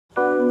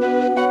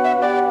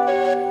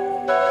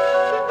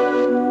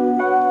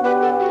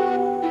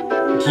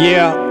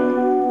Yeah.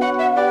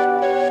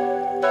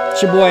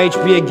 It's your boy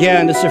HB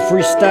again, this is a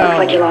freestyle. Looks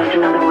like you lost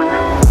another one.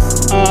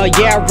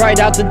 Yeah, right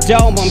out the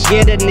dome, I'm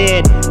getting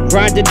it.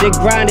 Grinded and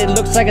grinded,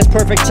 looks like it's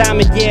perfect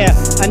timing, yeah.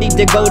 I need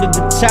to go to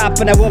the top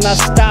and I will not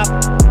stop.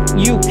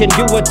 You can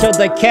do it till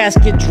the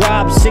casket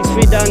drops 6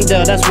 feet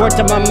under, that's word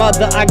to my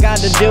mother, I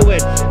gotta do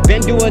it.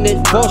 Been doing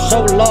it for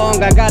so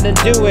long, I gotta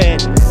do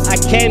it. I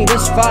came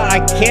this far, I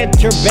can't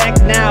turn back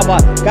now. I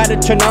gotta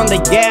turn on the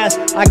gas,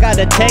 I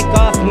gotta take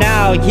off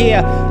now,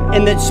 yeah.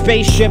 In the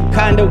spaceship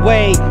kind of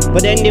way.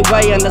 But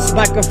anyway, on this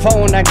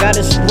microphone, I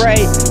gotta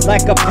spray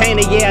like a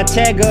painter, yeah, I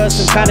tag her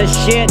some kind of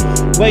shit.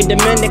 Wait a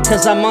minute,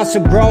 cause I'm on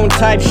some grown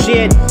type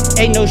shit.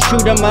 Ain't no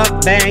shoot 'em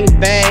up, bang,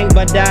 bang,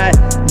 but I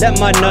let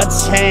my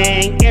nuts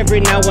hang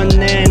every now and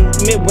then.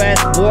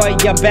 Midwest boy,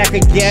 I'm back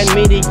again,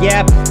 media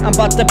yap. I'm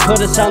about to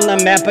put us on the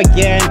map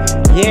again,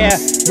 yeah.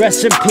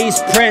 Rest in peace,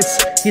 Prince.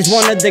 He's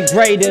one of the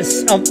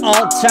greatest of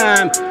all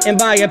time, in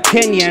my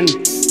opinion.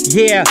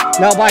 Yeah,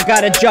 now I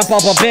gotta jump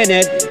up in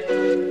it.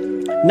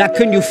 Now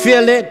can you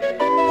feel it?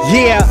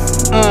 Yeah,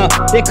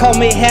 they call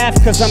me half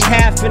cause I'm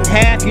half and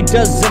half. You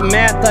does the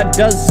math, I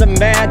does the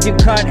math. You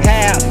cut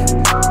half,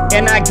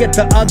 and I get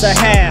the other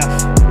half.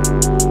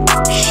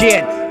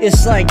 Shit,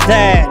 it's like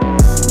that.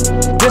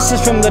 This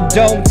is from the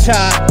dome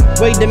top.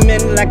 Wait a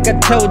minute, like I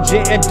told you,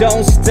 it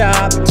don't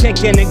stop.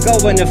 Ticking and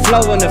going and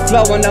flowing and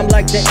flowing. I'm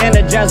like the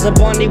Energizer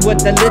Bunny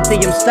with the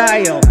lithium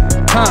style.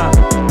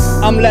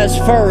 I'm less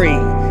furry,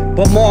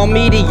 but more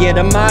immediate,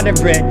 I'm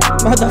moderate.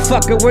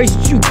 Motherfucker, where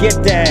did you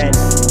get that?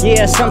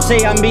 Yeah, some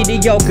say I'm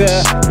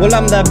mediocre. Well,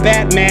 I'm the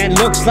Batman,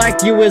 looks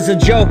like you is a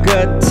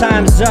joker.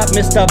 Time's up,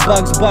 Mr.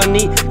 Bugs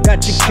Bunny.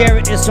 Got your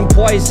carrot and some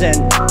poison.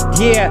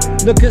 Yeah,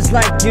 looks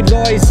like you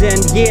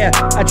poison. Yeah,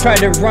 I try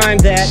to rhyme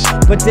that,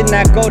 but did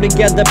not go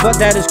together. But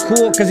that is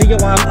cool, cause you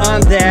know I'm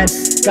on that.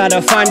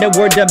 Gotta find a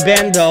word to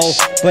bend though.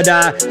 But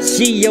I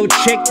see your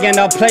chick and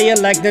I'll play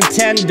it like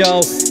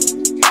Nintendo.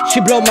 She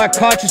blow my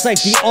cartridge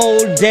like the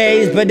old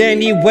days. But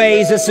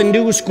anyways, it's a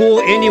new school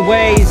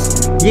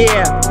anyways.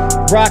 Yeah,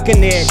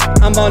 rocking it.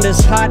 I'm on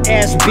this hot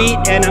ass beat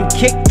and I'm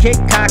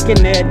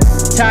cocking it,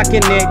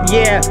 talking it,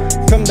 yeah.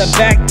 From the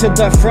back to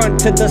the front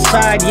to the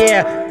side,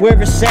 yeah.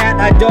 Where it's at,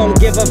 I don't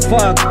give a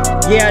fuck.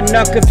 Yeah,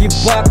 nuck if you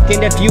buck.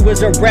 And if you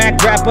was a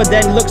rap rapper,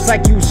 then looks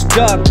like you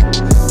stuck.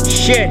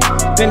 Shit,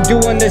 been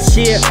doing this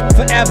here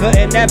forever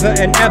and ever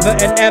and ever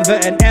and ever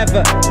and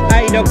ever.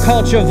 I ain't no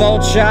culture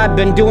vulture, I've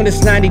been doing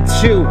this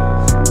 92.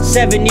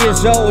 7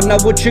 years old, now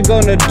what you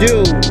gonna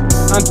do?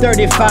 I'm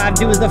 35,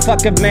 do the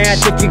fucking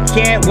math. If you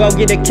can't, well,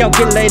 get a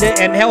calculator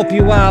and help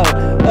you out.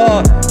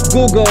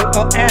 Google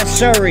or ask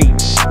Siri.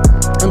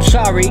 I'm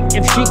sorry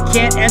if she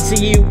can't answer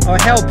you or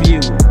help you,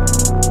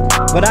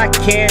 but I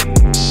can't,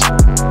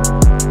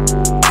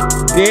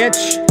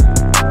 bitch.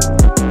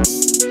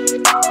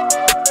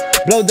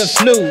 Blow the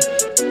flute,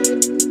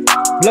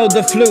 blow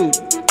the flute,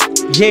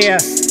 yeah.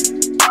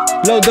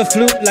 Blow the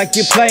flute like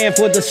you're playing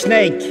for the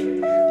snake.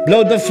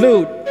 Blow the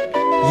flute,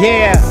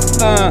 yeah.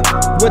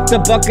 With the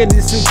bucket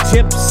and some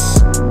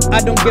tips. I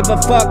don't give a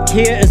fuck,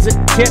 here is a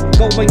tip.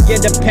 Go and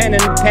get a pen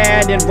and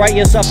pad and write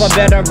yourself a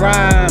better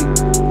rhyme.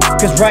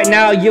 Cause right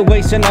now you're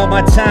wasting all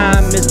my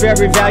time. It's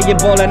very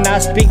valuable and I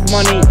speak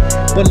money,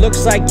 but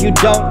looks like you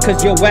don't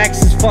cause your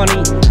wax is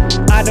funny.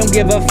 I don't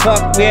give a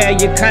fuck, yeah,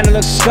 you kinda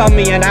look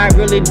scummy. And I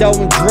really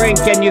don't drink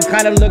and you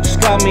kinda look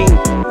scummy.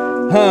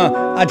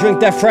 I drink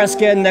that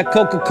Fresca and that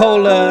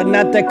Coca-Cola,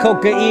 not that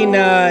cocaine.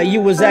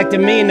 You was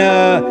acting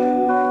meaner,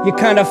 you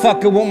kinda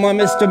fucking with my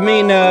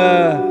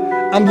misdemeanor.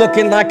 I'm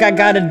looking like I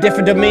got a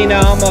different demeanor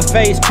on my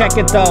face, check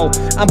it though.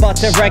 I'm about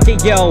to wreck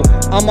it, yo.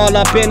 I'm all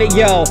up in it,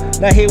 yo.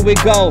 Now here we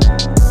go.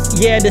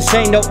 Yeah, this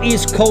ain't no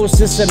East Coast,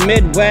 this a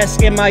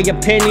Midwest. In my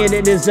opinion,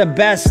 it is the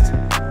best.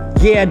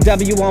 Yeah,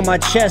 W on my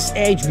chest,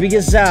 HB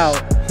is out.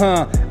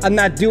 I'm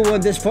not doing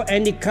this for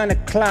any kind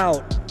of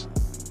clout.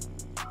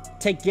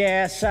 Take your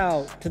ass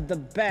out to the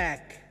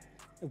back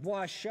and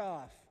wash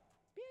off.